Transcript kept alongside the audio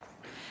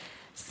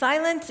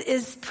Silence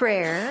is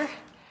prayer.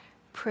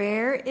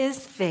 Prayer is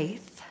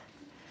faith.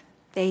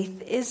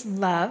 Faith is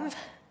love.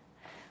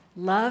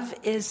 Love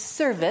is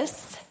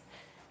service.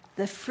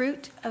 The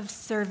fruit of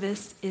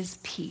service is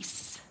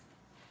peace.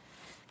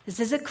 This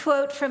is a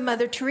quote from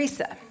Mother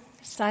Teresa.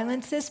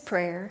 Silence is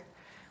prayer.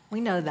 We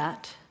know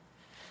that.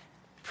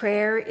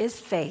 Prayer is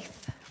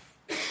faith.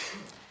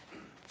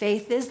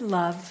 Faith is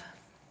love.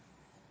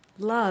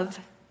 Love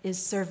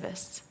is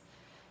service.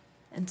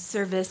 And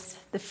service,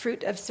 the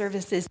fruit of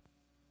service is.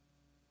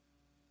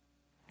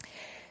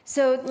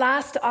 So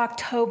last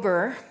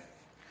October,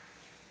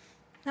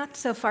 not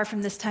so far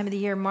from this time of the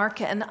year,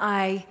 Mark and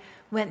I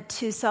went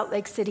to Salt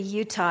Lake City,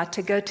 Utah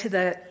to go to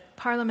the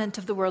Parliament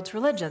of the World's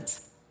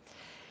Religions.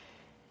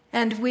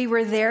 And we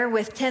were there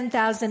with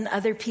 10,000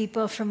 other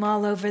people from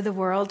all over the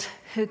world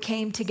who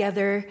came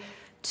together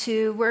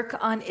to work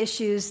on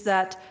issues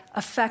that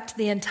affect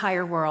the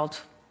entire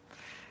world.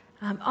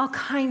 All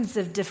kinds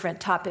of different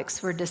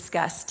topics were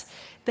discussed.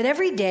 But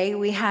every day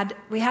we had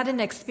an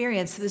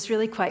experience that was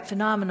really quite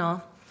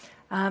phenomenal.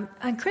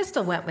 And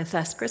Crystal went with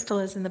us. Crystal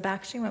is in the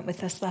back. She went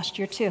with us last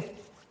year too.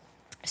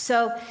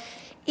 So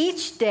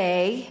each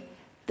day,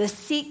 the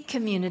Sikh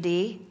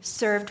community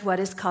served what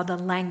is called a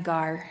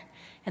langar.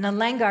 And a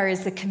langar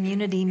is a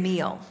community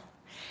meal.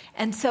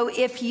 And so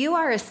if you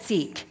are a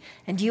Sikh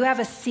and you have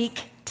a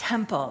Sikh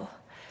temple,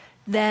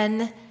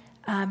 then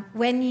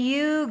when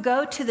you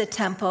go to the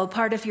temple,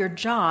 part of your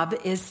job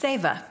is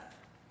seva.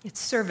 It's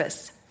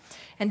service.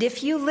 And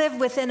if you live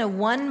within a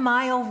 1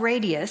 mile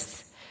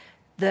radius,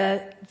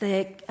 the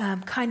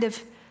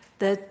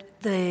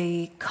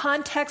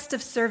context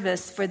of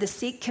service for the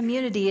Sikh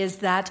community is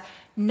that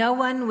no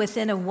one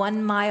within a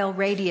 1 mile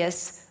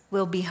radius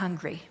will be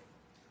hungry.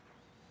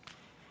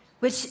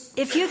 Which,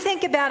 if you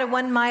think about a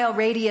 1 mile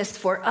radius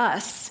for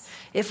us,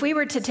 if we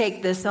were to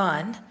take this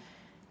on,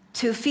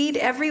 to feed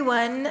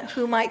everyone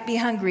who might be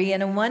hungry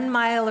in a 1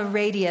 mile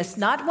radius,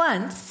 not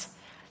once,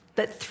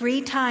 but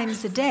 3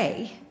 times a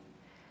day,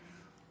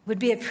 would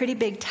be a pretty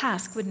big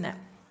task, wouldn't it?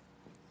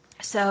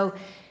 So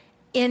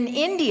in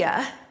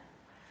India,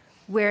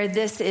 where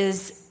this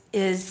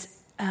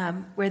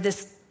where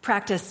this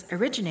practice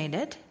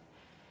originated,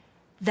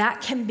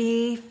 that can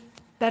be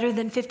better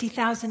than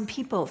 50,000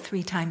 people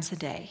 3 times a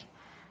day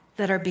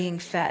that are being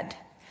fed.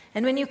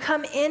 And when you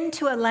come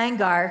into a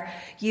langar,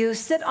 you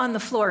sit on the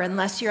floor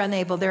unless you're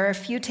unable. There are a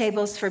few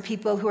tables for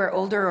people who are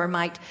older or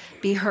might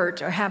be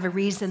hurt or have a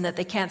reason that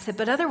they can't sit.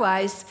 But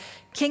otherwise,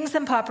 kings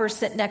and paupers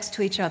sit next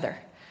to each other.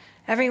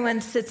 Everyone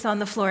sits on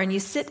the floor, and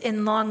you sit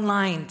in long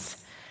lines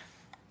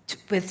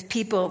with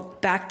people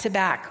back to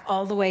back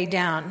all the way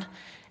down.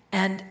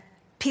 And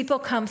people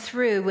come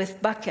through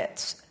with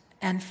buckets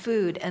and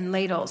food and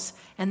ladles,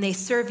 and they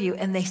serve you.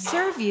 And they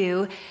serve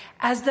you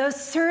as though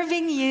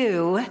serving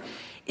you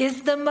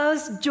is the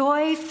most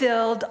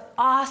joy-filled,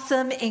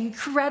 awesome,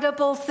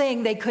 incredible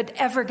thing they could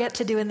ever get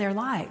to do in their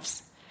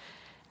lives.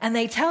 And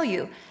they tell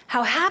you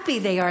how happy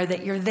they are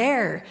that you're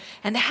there.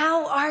 And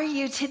how are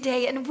you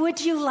today? And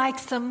would you like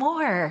some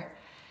more?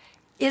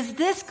 Is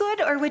this good,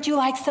 or would you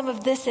like some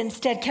of this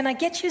instead? Can I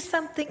get you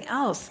something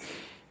else?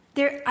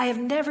 I have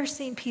never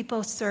seen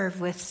people serve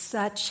with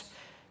such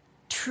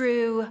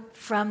true,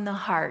 from the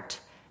heart,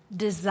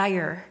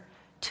 desire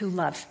to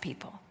love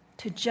people,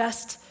 to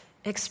just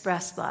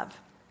express love.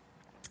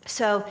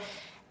 So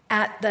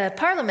at the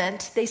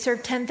Parliament, they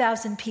serve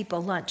 10,000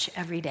 people lunch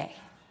every day.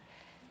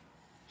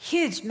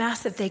 Huge,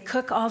 massive. They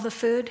cook all the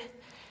food,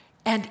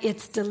 and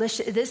it's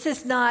delicious. This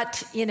is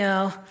not,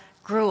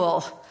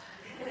 gruel.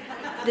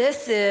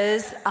 This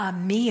is a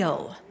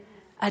meal,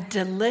 a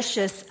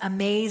delicious,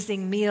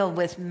 amazing meal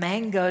with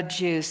mango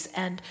juice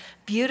and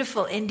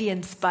beautiful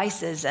Indian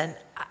spices, and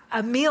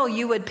a meal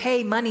you would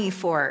pay money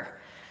for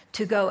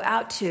to go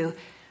out to.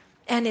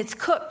 And it's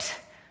cooked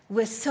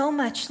with so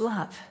much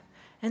love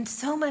and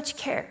so much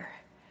care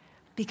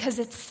because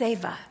it's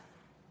seva.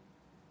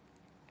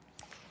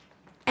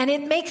 And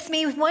it makes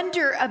me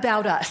wonder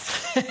about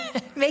us.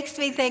 It makes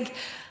me think,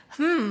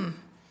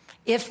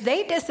 if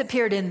they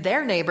disappeared in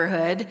their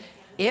neighborhood,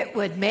 it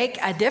would make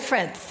a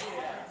difference,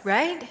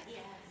 right?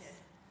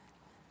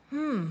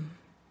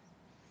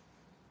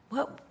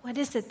 What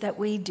is it that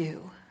we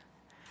do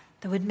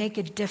that would make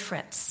a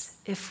difference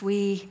if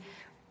we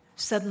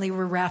suddenly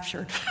were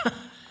raptured?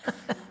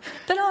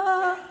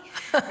 Ta-da!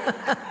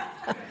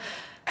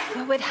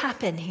 What would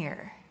happen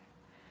here?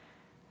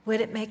 Would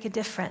it make a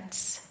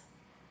difference?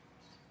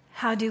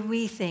 How do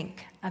we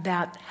think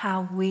about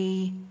how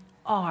we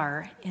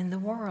are in the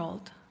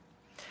world?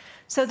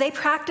 So they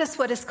practice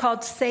what is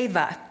called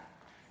seva.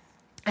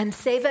 And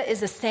seva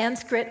is a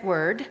Sanskrit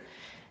word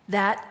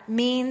that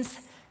means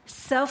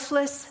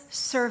selfless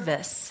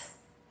service.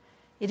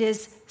 It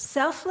is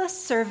selfless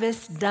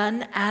service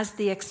done as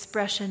the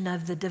expression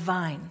of the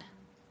divine.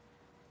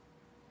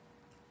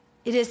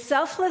 It is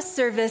selfless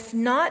service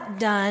not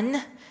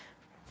done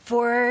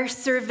for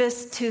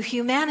service to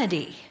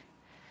humanity,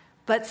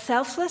 but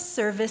selfless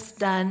service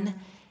done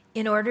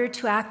in order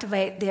to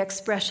activate the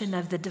expression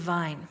of the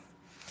divine.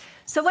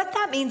 So what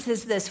that means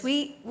is this.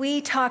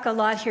 We talk a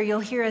lot here. You'll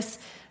hear us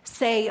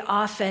say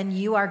often,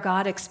 you are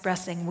God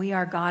expressing, we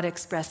are God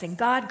expressing.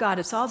 God, God,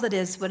 it's all that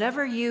is,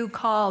 whatever you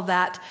call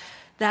that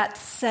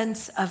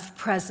sense of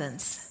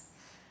presence.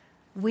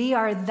 We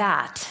are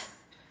that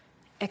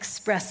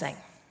expressing.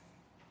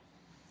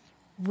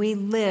 We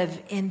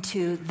live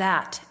into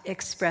that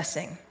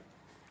expressing.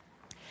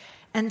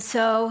 And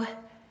so,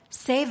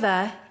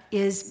 Seva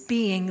is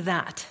being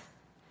that.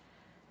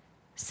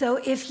 So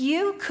if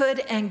you could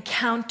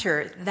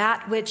encounter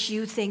that which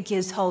you think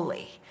is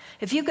holy,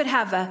 if you could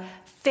have a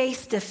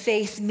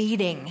face-to-face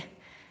meeting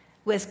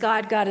with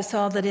God, God is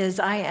all that is,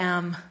 I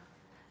am,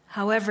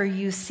 however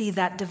you see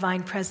that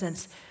divine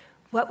presence,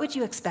 what would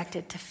you expect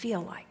it to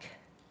feel like?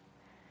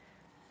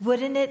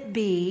 Wouldn't it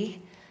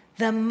be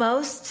the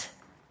most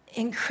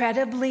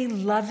incredibly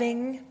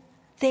loving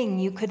thing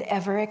you could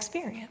ever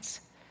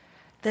experience?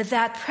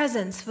 That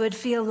presence would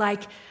feel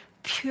like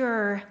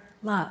pure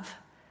love.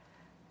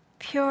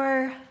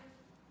 Pure,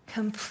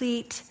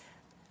 complete,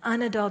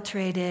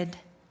 unadulterated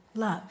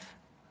love.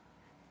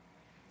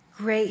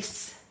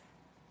 Grace.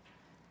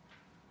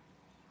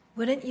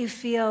 Wouldn't you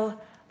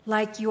feel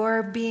like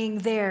your being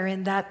there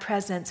in that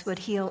presence would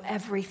heal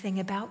everything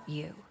about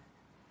you?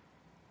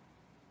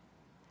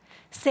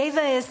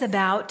 Seva is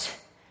about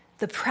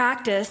the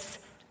practice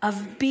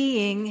of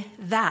being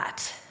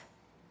that.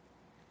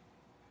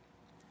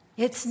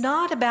 It's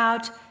not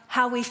about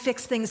how we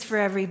fix things for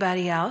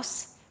everybody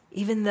else,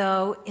 even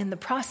though in the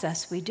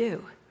process we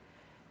do.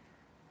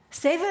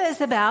 Seva is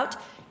about,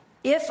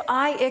 if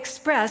I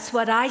express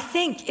what I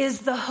think is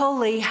the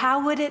holy,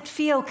 how would it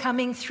feel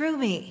coming through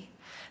me?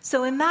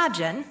 So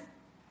imagine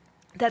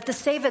that the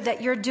seva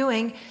that you're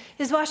doing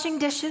is washing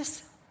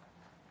dishes.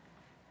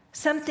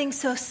 Something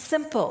so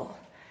simple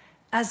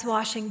as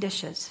washing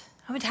dishes.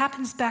 Oh, it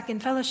happens back in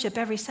fellowship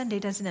every Sunday,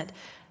 doesn't it?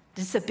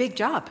 It's a big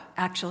job,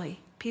 actually.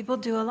 People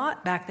do a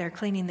lot back there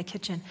cleaning the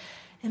kitchen.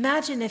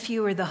 Imagine if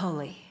you were the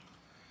holy,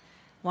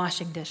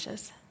 washing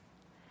dishes.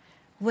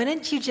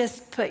 Wouldn't you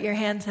just put your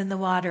hands in the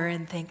water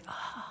and think,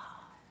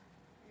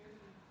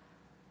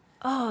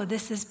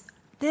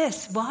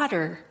 this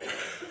water,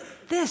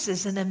 this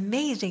is an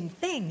amazing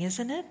thing,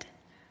 isn't it?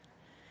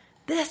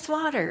 This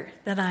water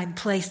that I'm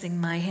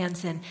placing my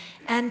hands in.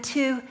 And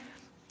to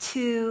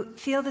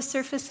feel the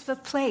surface of a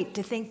plate,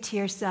 to think to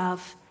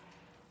yourself,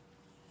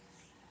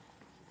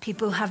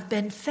 people have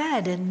been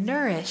fed and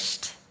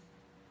nourished.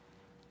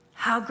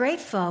 How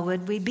grateful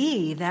would we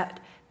be that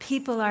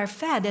people are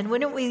fed? And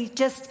wouldn't we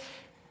just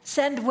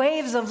send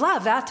waves of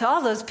love out to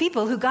all those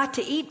people who got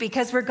to eat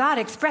because we're God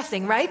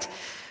expressing, right?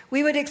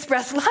 We would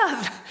express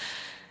love.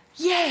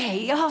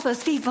 Yay, all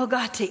those people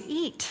got to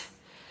eat.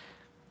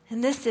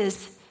 And this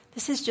is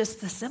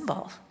just the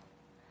symbol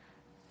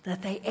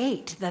that they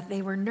ate, that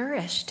they were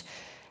nourished.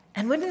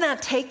 And wouldn't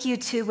that take you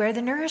to where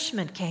the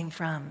nourishment came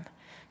from?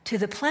 To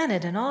the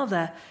planet and all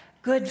the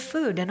good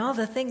food and all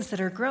the things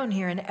that are grown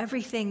here and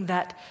everything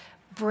that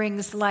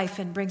brings life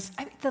and brings...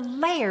 the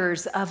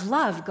layers of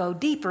love go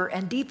deeper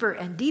and deeper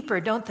and deeper,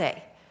 don't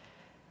they?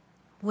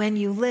 When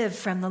you live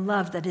from the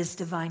love that is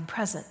divine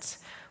presence.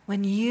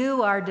 When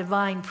you are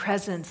divine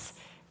presence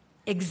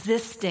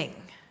existing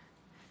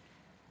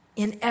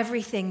in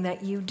everything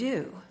that you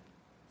do.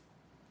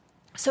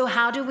 So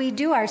how do we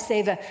do our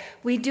seva?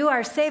 We do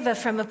our seva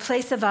from a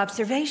place of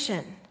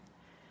observation.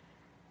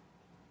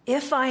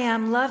 If I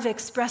am love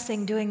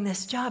expressing doing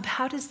this job,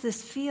 how does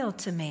this feel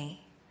to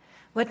me?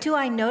 What do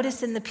I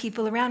notice in the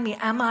people around me?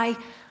 Am I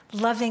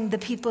loving the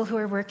people who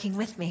are working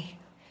with me?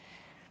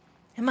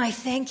 Am I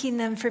thanking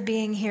them for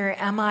being here?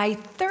 Am I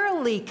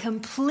thoroughly,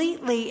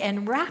 completely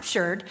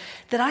enraptured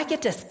that I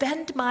get to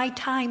spend my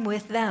time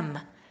with them?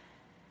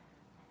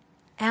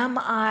 Am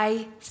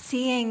I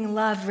seeing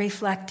love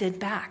reflected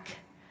back?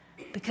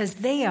 Because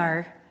they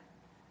are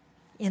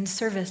in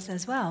service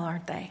as well,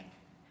 aren't they?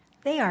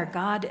 They are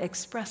God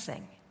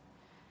expressing.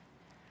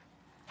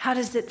 How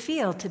does it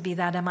feel to be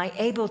that? Am I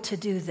able to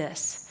do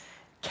this?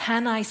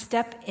 Can I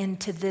step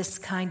into this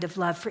kind of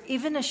love for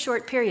even a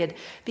short period?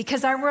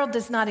 Because our world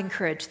does not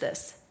encourage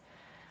this.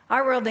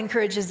 Our world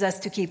encourages us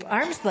to keep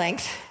arm's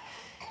length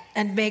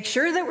and make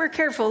sure that we're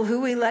careful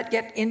who we let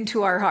get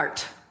into our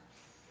heart.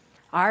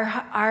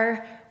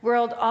 Our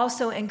world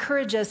also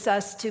encourages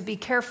us to be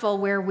careful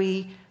where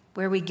we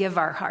give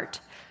our heart.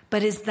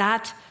 But is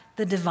that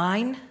the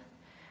divine?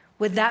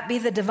 Would that be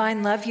the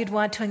divine love you'd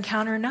want to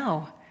encounter?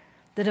 No.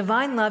 The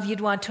divine love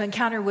you'd want to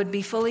encounter would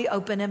be fully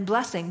open and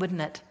blessing, wouldn't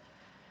it?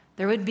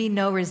 There would be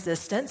no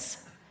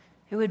resistance.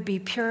 It would be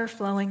pure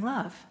flowing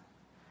love.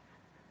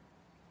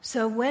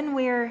 So when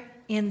we're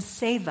in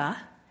seva,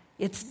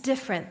 it's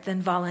different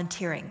than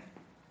volunteering.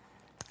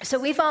 So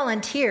we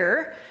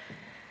volunteer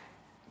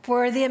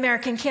for the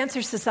American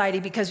Cancer Society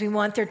because we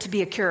want there to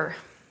be a cure.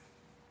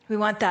 We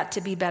want that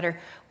to be better.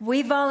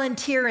 We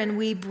volunteer and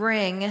we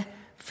bring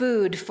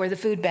food for the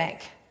food bank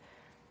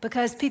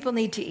because people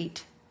need to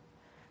eat.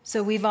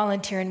 So we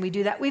volunteer and we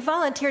do that. We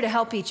volunteer to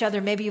help each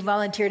other. Maybe you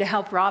volunteer to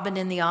help Robin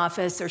in the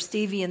office or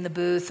Stevie in the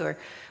booth, or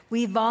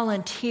we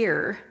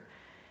volunteer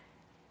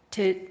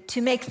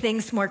to make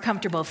things more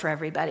comfortable for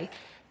everybody.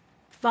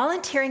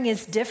 Volunteering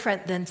is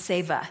different than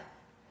seva.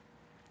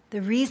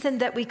 The reason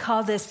that we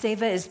call this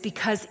seva is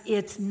because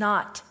it's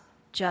not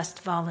just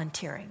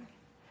volunteering.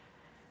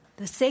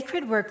 The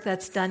sacred work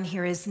that's done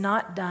here is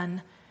not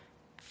done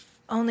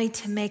only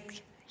to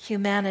make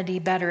humanity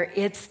better.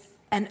 It's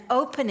an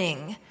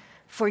opening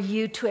for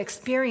you to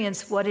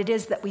experience what it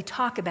is that we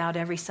talk about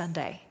every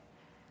Sunday.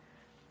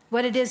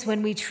 What it is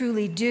when we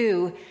truly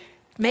do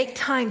make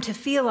time to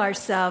feel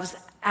ourselves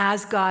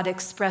as God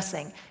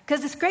expressing.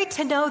 Because it's great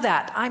to know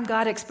that I'm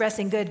God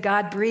expressing good.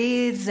 God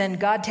breathes and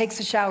God takes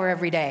a shower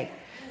every day.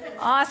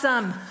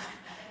 Awesome.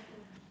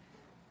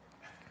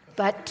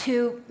 But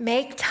to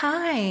make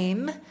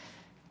time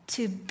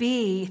to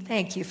be,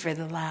 thank you for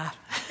the laugh.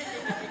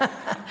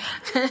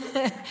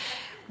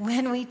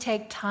 When we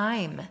take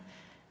time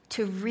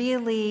to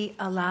really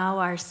allow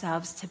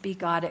ourselves to be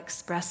God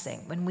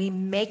expressing, when we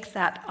make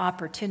that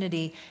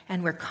opportunity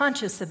and we're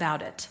conscious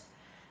about it,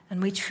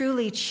 and we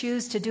truly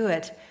choose to do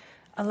it,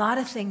 a lot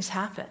of things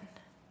happen.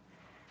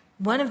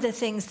 One of the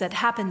things that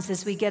happens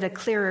is we get a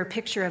clearer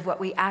picture of what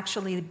we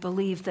actually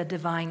believe the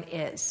divine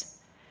is.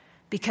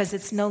 Because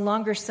it's no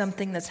longer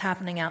something that's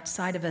happening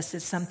outside of us,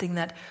 it's something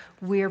that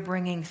we're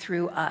bringing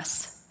through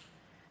us,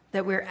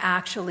 that we're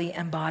actually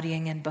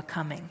embodying and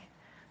becoming.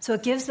 So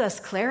it gives us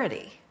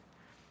clarity.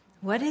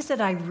 What is it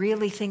I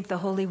really think the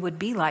holy would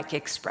be like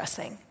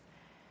expressing?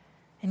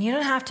 And you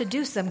don't have to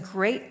do some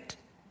great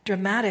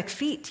dramatic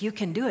feat. You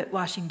can do it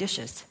washing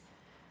dishes.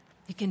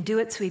 You can do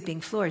it sweeping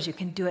floors. You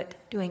can do it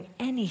doing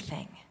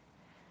anything.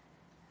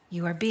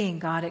 You are being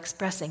God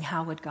expressing.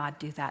 How would God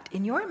do that?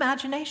 In your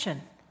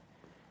imagination,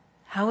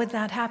 how would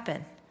that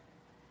happen?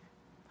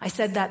 I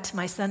said that to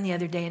my son the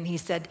other day, and he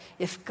said,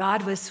 if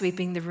God was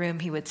sweeping the room,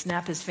 he would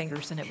snap his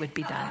fingers and it would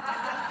be done.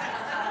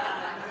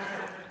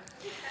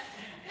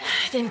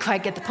 Didn't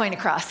quite get the point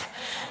across.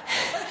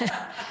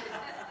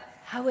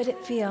 How would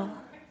it feel?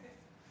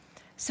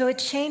 So it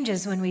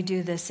changes when we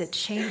do this. It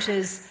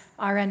changes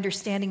our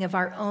understanding of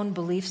our own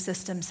belief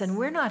systems. And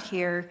we're not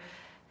here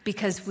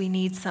because we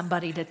need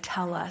somebody to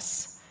tell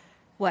us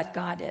what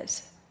God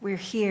is. We're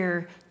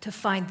here to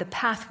find the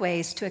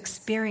pathways to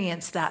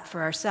experience that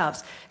for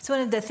ourselves. It's one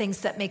of the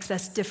things that makes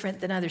us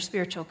different than other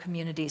spiritual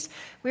communities.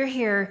 We're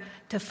here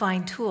to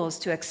find tools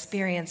to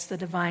experience the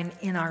divine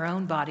in our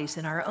own bodies,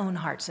 in our own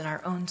hearts, in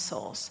our own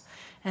souls.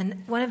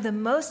 And one of the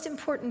most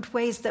important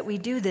ways that we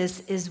do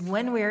this is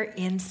when we're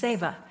in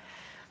seva.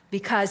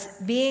 Because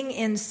being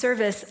in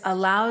service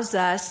allows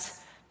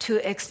us to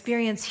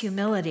experience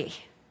humility.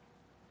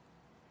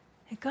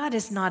 And God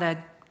is not a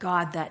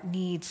God that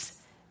needs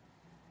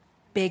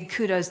big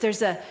kudos.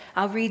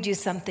 I'll read you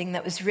something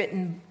that was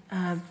written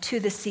to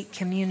the Sikh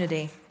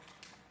community.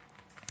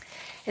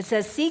 It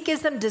says,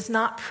 Sikhism does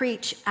not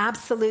preach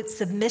absolute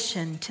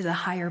submission to the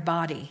higher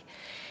body.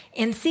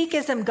 In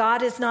Sikhism,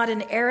 God is not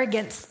an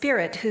arrogant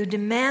spirit who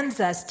demands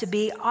us to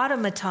be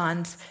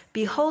automatons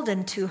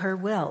beholden to her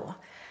will.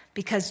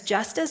 Because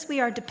just as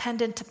we are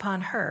dependent upon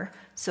her,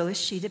 so is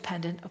she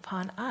dependent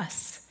upon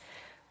us.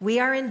 We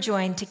are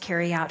enjoined to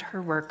carry out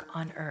her work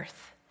on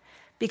earth.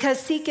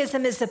 Because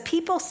Sikhism is a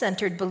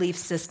people-centered belief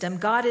system,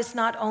 God is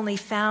not only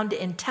found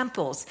in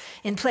temples,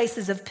 in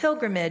places of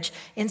pilgrimage,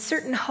 in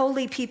certain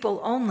holy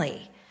people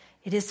only.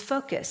 It is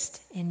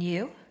focused in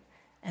you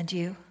and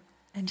you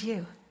and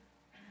you.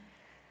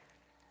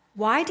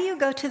 Why do you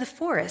go to the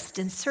forest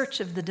in search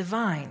of the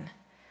divine?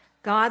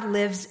 God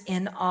lives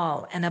in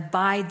all and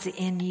abides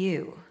in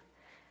you.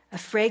 A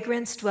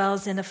fragrance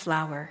dwells in a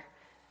flower.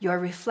 Your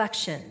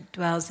reflection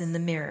dwells in the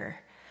mirror.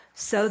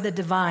 So the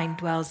divine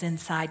dwells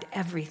inside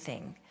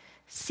everything.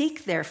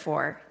 Seek,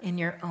 therefore, in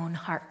your own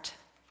heart.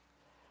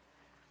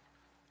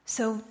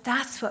 So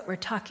that's what we're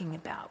talking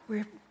about.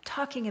 We're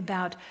talking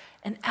about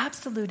an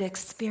absolute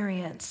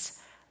experience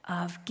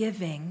of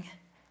giving,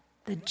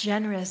 the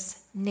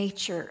generous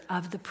nature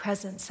of the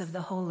presence of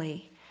the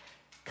holy,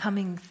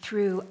 coming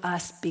through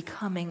us,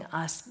 becoming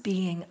us,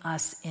 being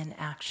us in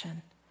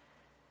action.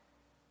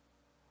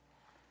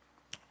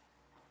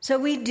 So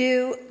we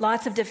do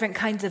lots of different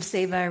kinds of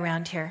seva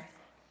around here.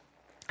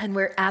 And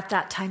we're at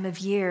that time of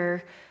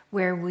year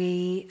where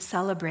we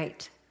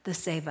celebrate the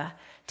seva.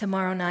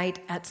 Tomorrow night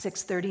at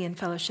 6:30 in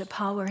Fellowship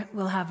Hall,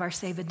 we'll have our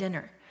seva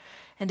dinner.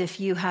 And if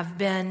you have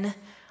been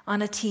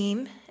on a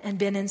team and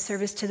been in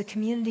service to the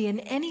community in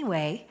any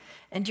way,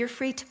 and you're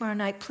free tomorrow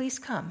night, please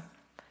come.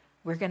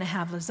 We're going to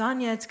have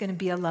lasagna. It's going to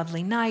be a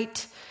lovely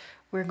night.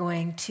 We're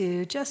going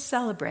to just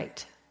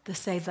celebrate the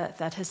seva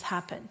that has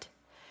happened.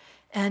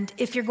 And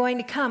if you're going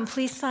to come,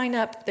 please sign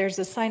up. There's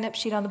a sign-up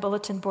sheet on the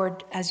bulletin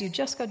board as you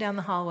just go down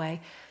the hallway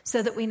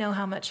so that we know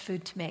how much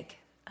food to make.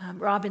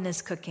 Robin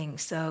is cooking,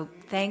 so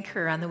thank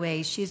her on the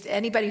way.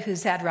 Anybody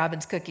who's had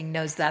Robin's cooking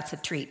knows that's a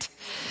treat.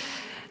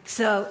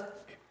 So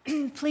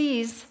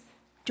please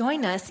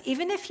join us,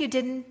 even if you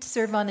didn't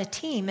serve on a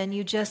team and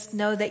you just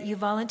know that you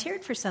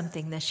volunteered for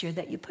something this year,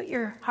 that you put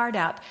your heart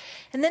out.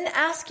 And then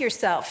ask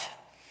yourself,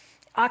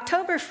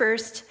 October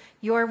 1st,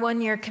 your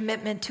 1-year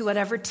commitment to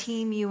whatever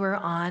team you were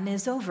on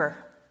is over.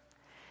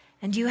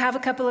 And you have a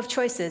couple of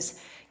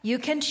choices. You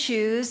can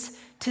choose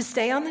to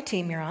stay on the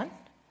team you're on.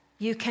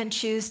 You can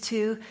choose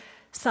to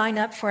sign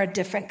up for a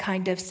different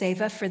kind of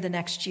seva for the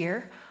next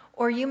year,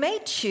 or you may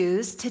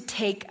choose to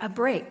take a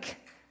break.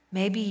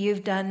 Maybe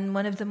you've done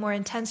one of the more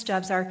intense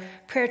jobs. Our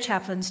prayer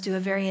chaplains do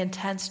a very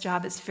intense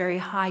job. It's very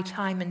high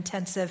time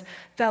intensive.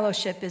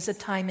 Fellowship is a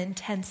time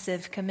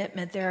intensive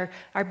commitment. There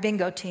our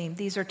bingo team.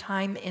 These are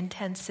time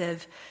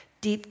intensive,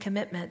 deep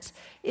commitments.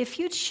 If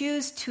you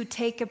choose to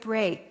take a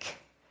break,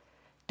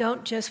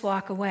 don't just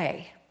walk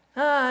away.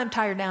 I'm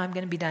tired now, I'm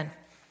going to be done.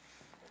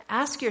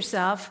 Ask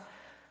yourself,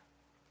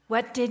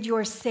 what did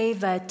your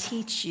seva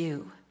teach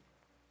you?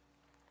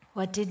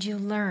 What did you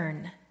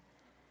learn?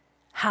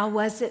 How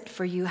was it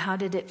for you? How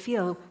did it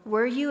feel?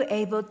 Were you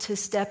able to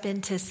step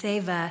into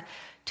seva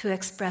to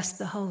express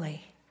the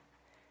holy?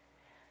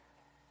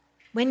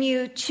 When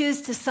you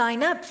choose to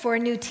sign up for a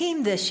new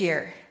team this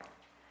year,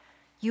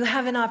 you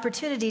have an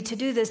opportunity to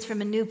do this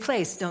from a new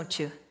place, don't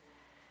you?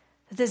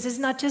 This is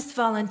not just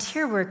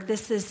volunteer work.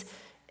 This is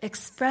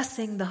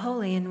expressing the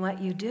holy in what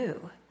you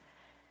do.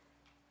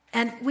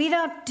 And we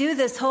don't do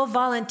this whole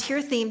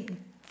volunteer theme,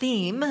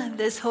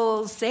 this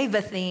whole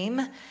seva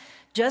theme,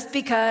 just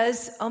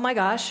because, oh my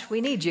gosh,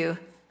 we need you.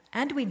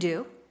 And we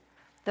do.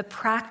 The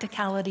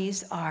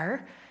practicalities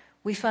are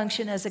we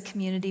function as a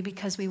community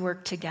because we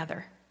work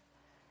together.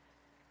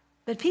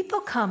 But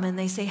people come and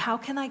they say, how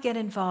can I get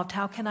involved?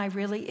 How can I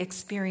really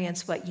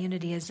experience what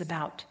unity is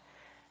about?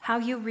 How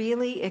you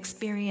really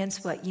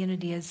experience what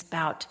unity is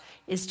about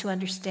is to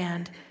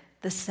understand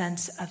the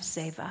sense of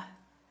seva,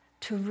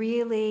 to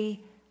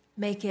really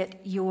make it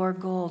your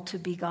goal to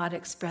be God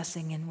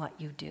expressing in what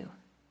you do,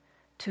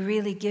 to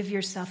really give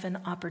yourself an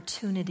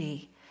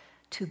opportunity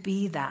to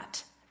be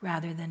that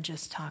rather than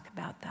just talk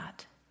about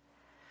that.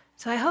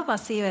 So I hope I'll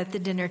see you at the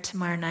dinner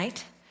tomorrow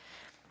night.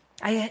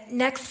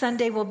 Next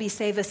Sunday will be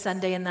Seva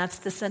Sunday, and that's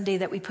the Sunday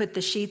that we put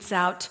the sheets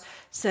out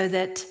so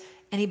that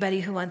anybody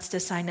who wants to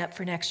sign up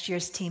for next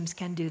year's teams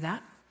can do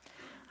that.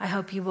 I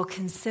hope you will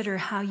consider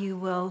how you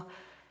will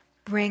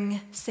bring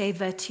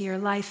seva to your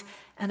life,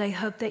 and I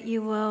hope that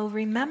you will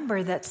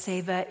remember that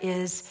seva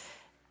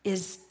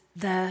is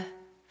the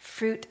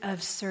fruit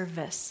of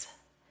service,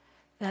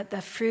 that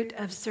the fruit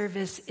of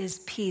service is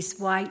peace.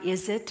 Why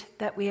is it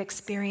that we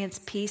experience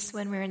peace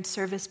when we're in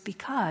service?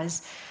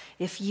 Because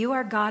if you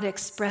are God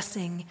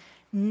expressing,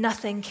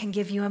 nothing can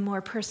give you a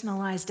more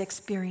personalized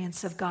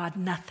experience of God,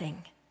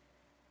 nothing.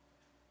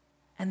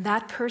 And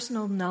that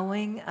personal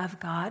knowing of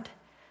God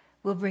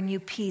will bring you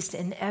peace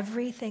in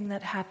everything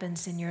that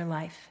happens in your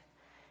life.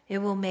 It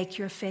will make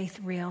your faith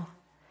real,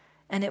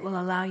 and it will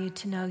allow you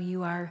to know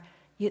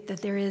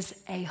that there is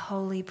a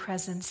holy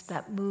presence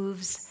that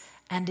moves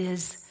and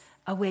is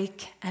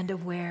awake and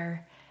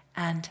aware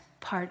and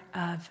part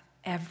of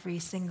every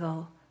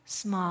single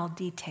small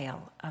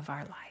detail of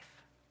our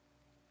life.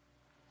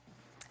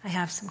 I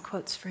have some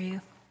quotes for you.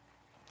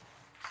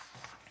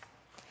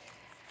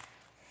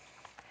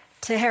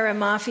 Tahira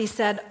Mafi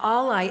said,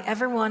 "All I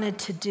ever wanted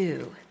to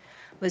do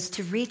was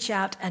to reach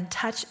out and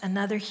touch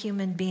another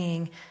human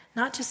being,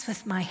 not just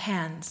with my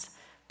hands,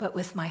 but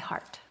with my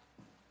heart."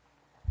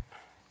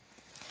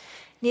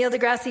 Neil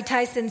deGrasse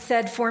Tyson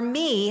said, "For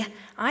me,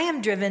 I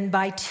am driven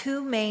by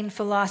two main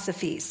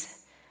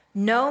philosophies.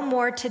 Know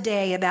more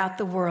today about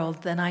the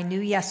world than I knew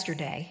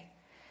yesterday,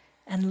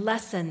 and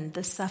lessen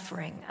the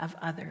suffering of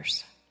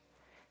others."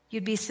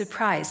 You'd be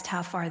surprised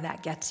how far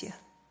that gets you.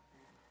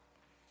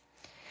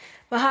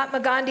 Mahatma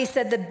Gandhi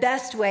said, "The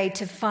best way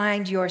to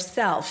find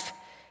yourself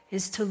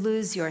is to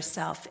lose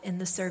yourself in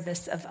the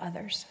service of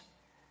others."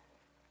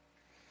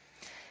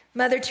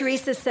 Mother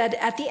Teresa said,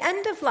 "At the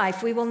end of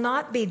life, we will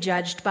not be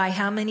judged by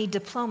how many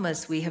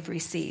diplomas we have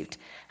received,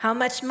 how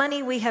much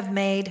money we have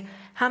made,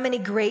 how many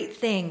great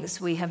things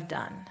we have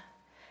done.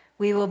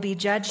 We will be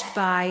judged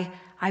by,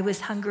 I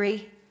was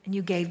hungry and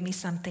you gave me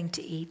something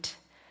to eat.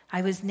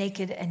 I was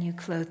naked and you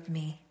clothed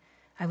me.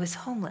 I was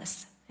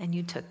homeless and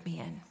you took me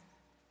in."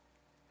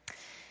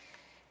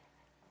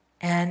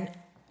 And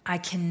I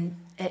can,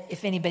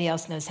 if anybody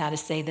else knows how to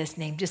say this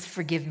name, just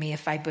forgive me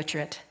if I butcher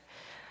it.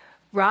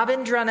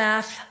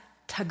 Rabindranath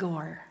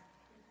Tagore.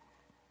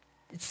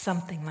 It's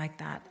something like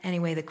that.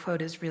 Anyway, the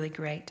quote is really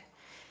great.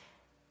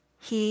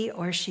 He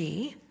or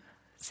she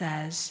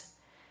says,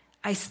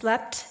 "I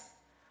slept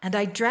and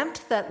I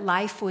dreamt that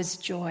life was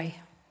joy.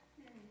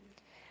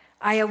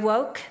 I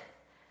awoke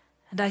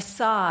and I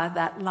saw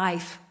that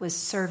life was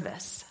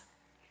service.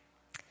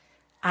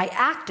 I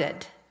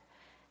acted,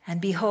 and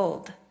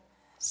behold,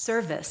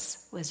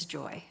 service was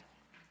joy."